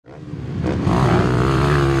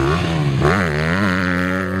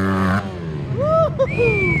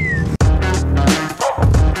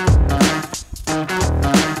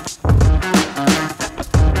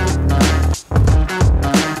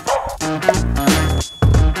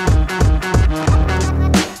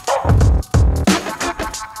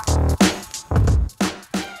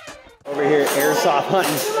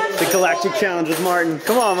hunting the Galactic Challenge with Martin.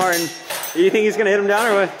 Come on, Martin. You think he's gonna hit him down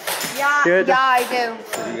or what? Yeah, I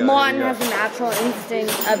do. Martin has a natural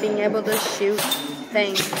instinct of being able to shoot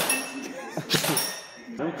things.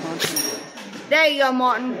 There you go,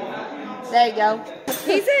 Martin. There you go.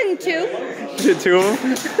 He's in two. Did two of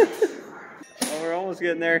them? Oh, we're almost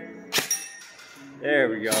getting there. There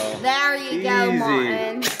we go. There you go,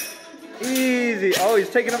 Martin. Easy. Oh, he's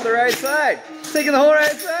taking up the right side. He's taking the whole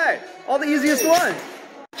right side. All the easiest one.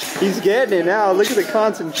 He's getting it now. Look at the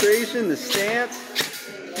concentration, the stance.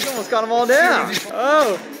 He's almost got them all down.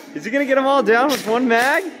 Oh, is he gonna get them all down with one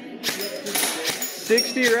mag?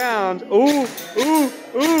 60 rounds. Ooh, ooh,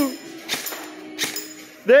 ooh.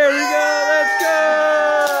 There we go, let's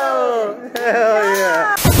go! Hell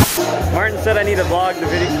yeah. Martin said I need to vlog the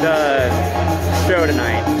show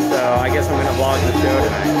tonight, so I guess I'm gonna vlog the show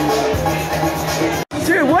tonight.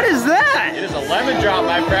 Dude, what is that? It is a lemon drop,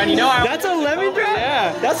 my friend. You know how that's a lemon drop?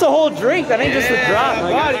 Yeah. That's a whole drink. That ain't just a drop.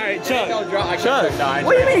 Alright, chug. Chug.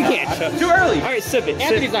 What do you mean you can't chug? Too early. Alright, sip it.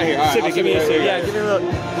 Anthony's not here. All right, sip it. Give me a sip. Yeah, give me a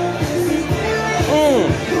little.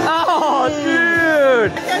 Oh,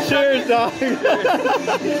 dude! Cheers, dog. Bacon.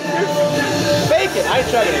 I ain't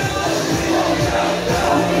chugging it.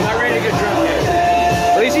 I'm not ready to get drunk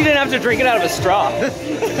yet. At least you didn't have to drink it out of a straw.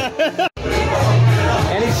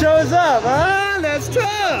 And he shows up, huh? That's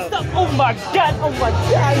tough. Oh my god! Oh my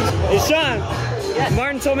god! Hey, Sean. Yes.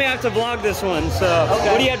 Martin told me I have to vlog this one, so okay.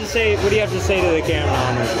 What do you have to say? What do you have to say to the camera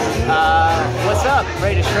on this? What's up?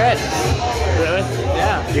 Ready to shred? Really?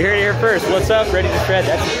 Yeah. You heard it here first. What's up? Ready to shred?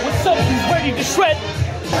 What's up? He's ready to shred.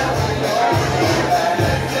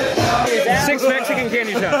 6 Mexican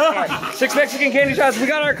candy shots. 6 Mexican candy shots. We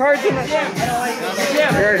got our cards in there. Yeah. We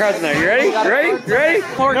got our cards in there. You ready? You ready? You ready?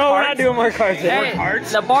 No, we're not doing more cards. Hey,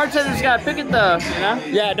 the bartender's got to pick at the, you know?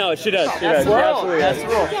 Yeah, no, she does. She does. That's the rule. That's the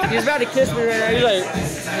rule. He's about to kiss me right now. He's like,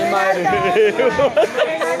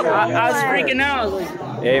 I was freaking out. I was like,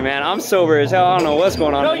 hey man, I'm sober as hell. I don't know what's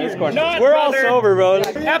going on. No, you're not. We're all sober, bro.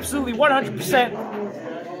 Absolutely,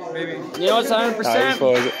 100%. Maybe. You know what's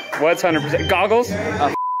 100%? What's 100%? Goggles?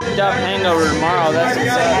 A up hangover tomorrow. That's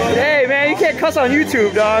insane. Hey man, you can't cuss on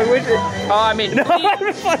YouTube, dog. Oh, I mean, no,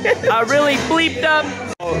 I really bleeped up.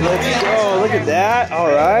 Oh, let's go. Look at that. All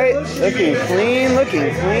right. Looking clean.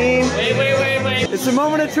 Looking clean. Wait. It's a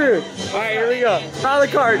moment of truth. All right, here we go. Draw the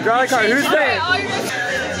card. Draw the card. Who's paying? Who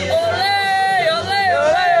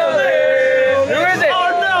is it?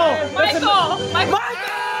 Oh no! Michael!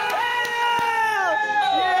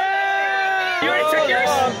 You already took yours?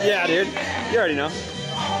 Yeah, dude. You already know.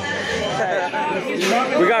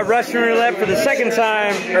 We got Russian roulette for the second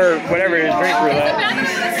time, or whatever it is, drink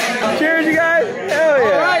roulette. Cheers, you guys! Hell yeah!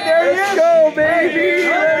 All right, there Let's go, baby!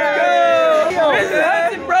 Let's go! This is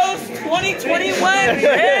Hudson Bros 2021,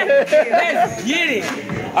 man! Let's get it!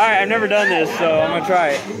 All right, I've never done this, so I'm gonna try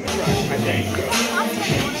it.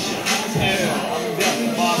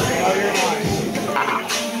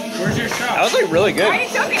 Where's your shot? That was like really good.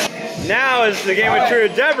 Now is the game of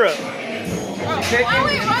truth, Deborah.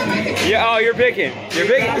 Yeah, oh, you're picking. You're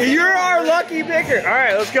picking. You're our lucky picker. All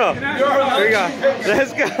right, let's go. Here we go.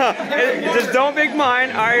 Let's go. Just don't pick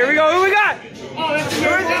mine. All right, here we go. Who we got? Oh,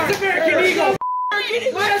 that's American Eagle.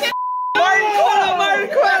 Martin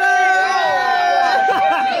Quetta.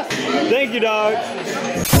 Thank you, dog.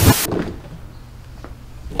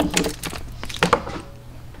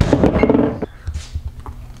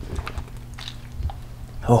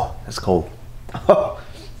 Oh, that's cold.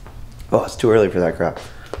 Oh, it's too early for that crap.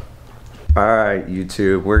 All right,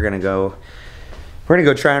 YouTube, we're gonna go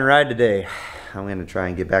try and ride today. I'm gonna try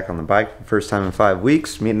and get back on the bike for the first time in 5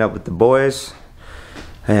 weeks, meeting up with the boys.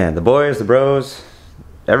 And the boys, the bros,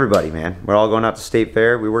 everybody, man. We're all going out to State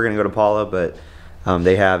Fair. We were gonna go to Paula, but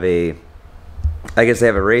they have I guess they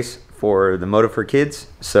have a race for the Moto for Kids.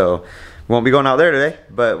 So we won't be going out there today,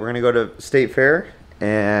 but we're gonna go to State Fair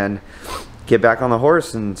and get back on the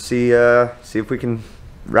horse and see if we can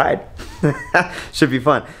ride. Should be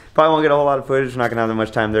fun. Probably won't get a whole lot of footage. We're not gonna have that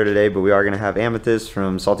much time there today, but we are gonna have Amethyst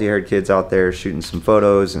from Salty Haired Kids out there shooting some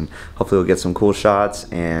photos, and hopefully we'll get some cool shots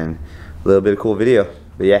and a little bit of cool video.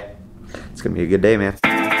 But yeah, it's gonna be a good day, man.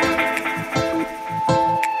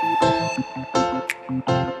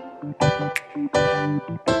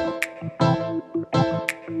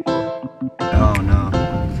 Oh no,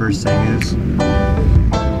 first thing is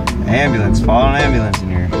ambulance, fallen ambulance in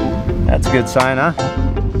here. That's a good sign, huh?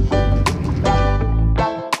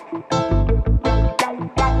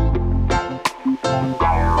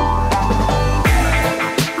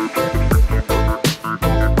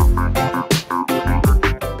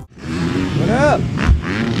 What up?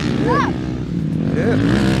 Yeah.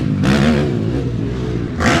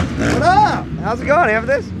 How's it going,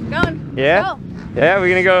 Amethyst? Going. Yeah? Go. Yeah, we're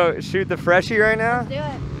gonna go shoot the freshie right now? Let's do it.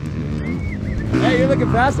 Hey, you're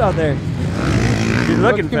looking fast out there. You're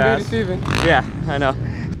looking fast. Yeah, I know.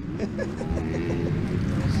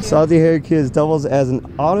 Salty Haired Kids doubles as an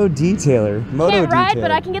auto detailer. Moto Can't ride, detailer. but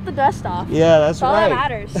I can get the dust off. Yeah, that's all right. That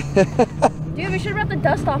matters. Dude, we should have brought the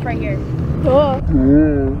dust off right here. Duh.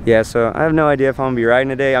 Yeah, so I have no idea if I'm gonna be riding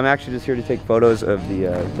today. I'm actually just here to take photos of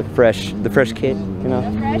the fresh kit, you know.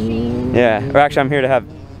 The freshie. Yeah, or actually I'm here to have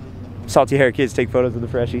Salty Haired Kids take photos of the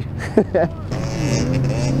freshie.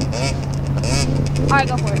 All right,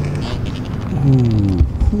 go for it.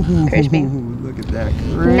 Crispy. Look at that.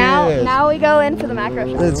 Now we go in for the macro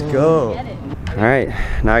shot. Let's go. Get it. All right,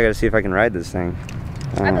 now I gotta see if I can ride this thing.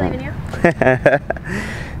 I believe in you.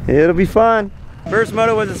 It'll be fun. First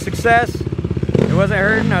moto was a success. It wasn't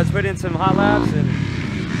hurting. I was putting in some hot laps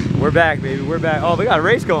and we're back, baby. We're back. Oh, we got a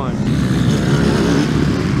race going.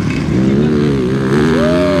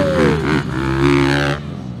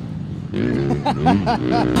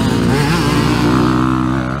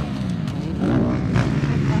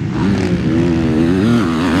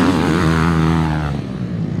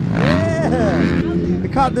 I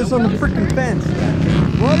caught this on the freaking fence.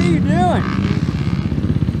 What are you doing?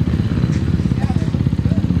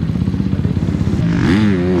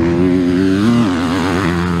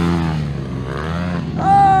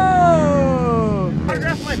 Oh!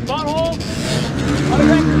 Autograph my butthole.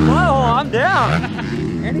 Autograph your butthole. I'm down.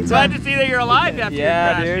 Anytime. Glad to see that you're alive after your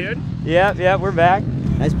crash, dude. Yep, we're back.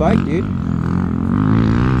 Nice bike, dude.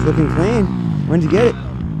 It's looking clean. When'd you get it?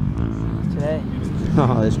 Today.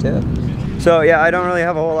 Oh, that's tough. So yeah, I don't really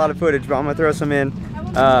have a whole lot of footage, but I'm gonna throw some in.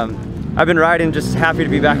 I've been riding, just happy to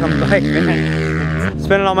be back on the bike.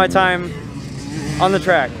 Spending all my time on the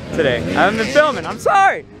track today. I haven't been filming, I'm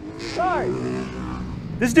sorry.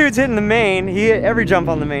 This dude's hitting the main. He hit every jump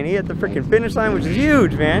on the main. He hit the freaking finish line, which is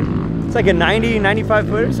huge, man. It's like a 90, 95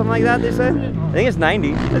 footer, something like that, they said. I think it's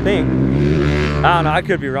 90, I think. I don't know, I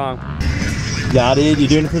could be wrong. Got it, you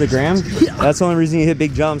doing it for the gram? Yeah. That's the only reason you hit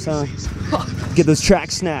big jumps, huh? Get those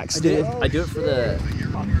track snacks, dude. I do it for the...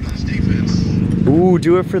 Ooh,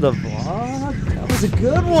 do it for the vlog? That was a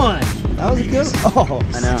good one. That was a good one. Oh,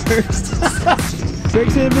 I know.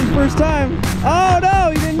 Tricks hit it for the first time. Oh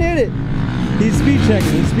no, he didn't hit it. He's speed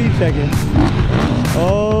checking,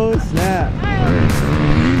 Oh, snap.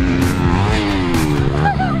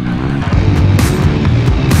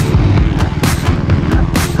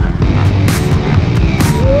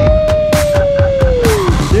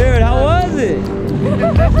 Dude, how was it?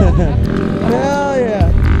 Hell yeah.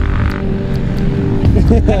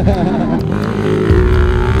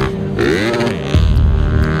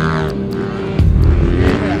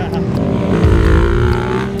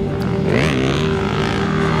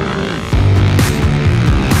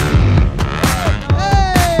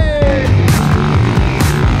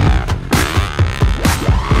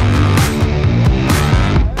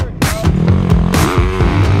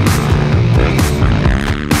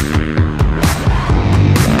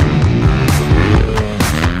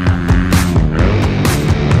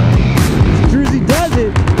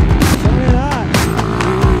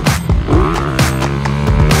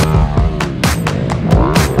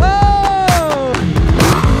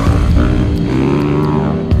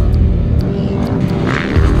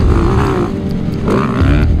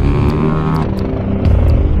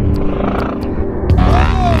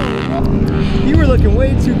 Looking way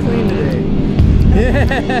too clean today.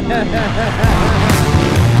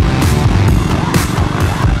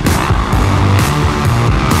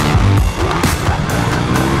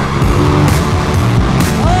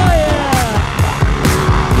 Oh yeah!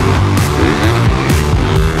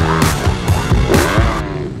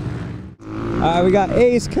 Alright, we got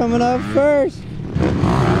Ace coming up first.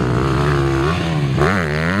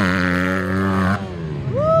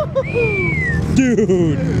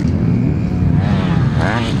 Dude!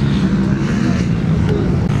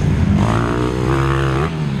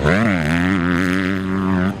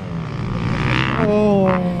 Oh.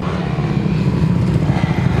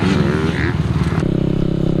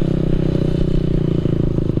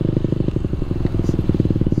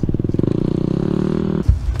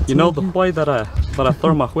 You know the way that I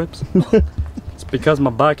throw my whips? It's because my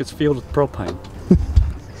bike is filled with propane.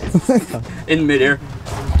 In midair.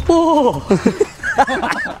 Oh!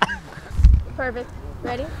 Perfect.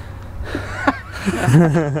 Ready?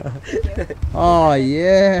 Oh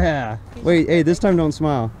yeah. Wait, hey, this time don't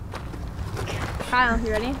smile. Kyle, you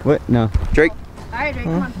ready? What? No. Drake. All right, Drake,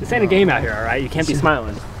 come on. This ain't a game out here, all right? You can't be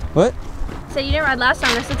smiling. What? So you didn't ride last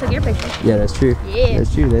time. I still took your picture. Yeah, that's true. Yeah.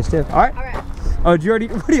 That's true. That's true. All right. All right. Oh, did you already?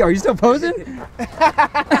 What are you? Are you still posing?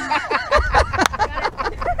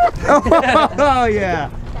 Oh yeah.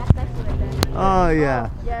 Oh yeah.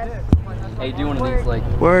 Hey, do one of these, like.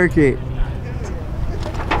 Work it.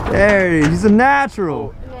 There it is. He's a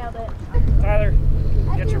natural. Nailed it. Tyler,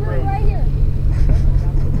 get your broom. Right here.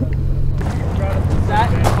 Is that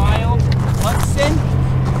Kyle Hudson?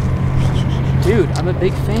 Dude, I'm a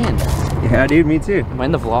big fan. Yeah, dude, me too. Am I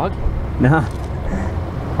in the vlog? Nah.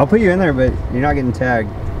 I'll put you in there, but you're not getting tagged.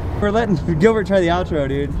 We're letting Gilbert try the outro,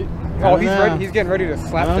 dude. Oh, he's ready. He's getting ready to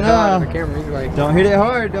slap the hell out of the camera. He's like, Don't hit it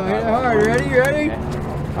hard. Don't hit it hard. Ready? Ready?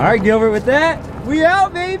 All right, Gilbert, with that, we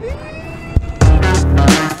out, baby.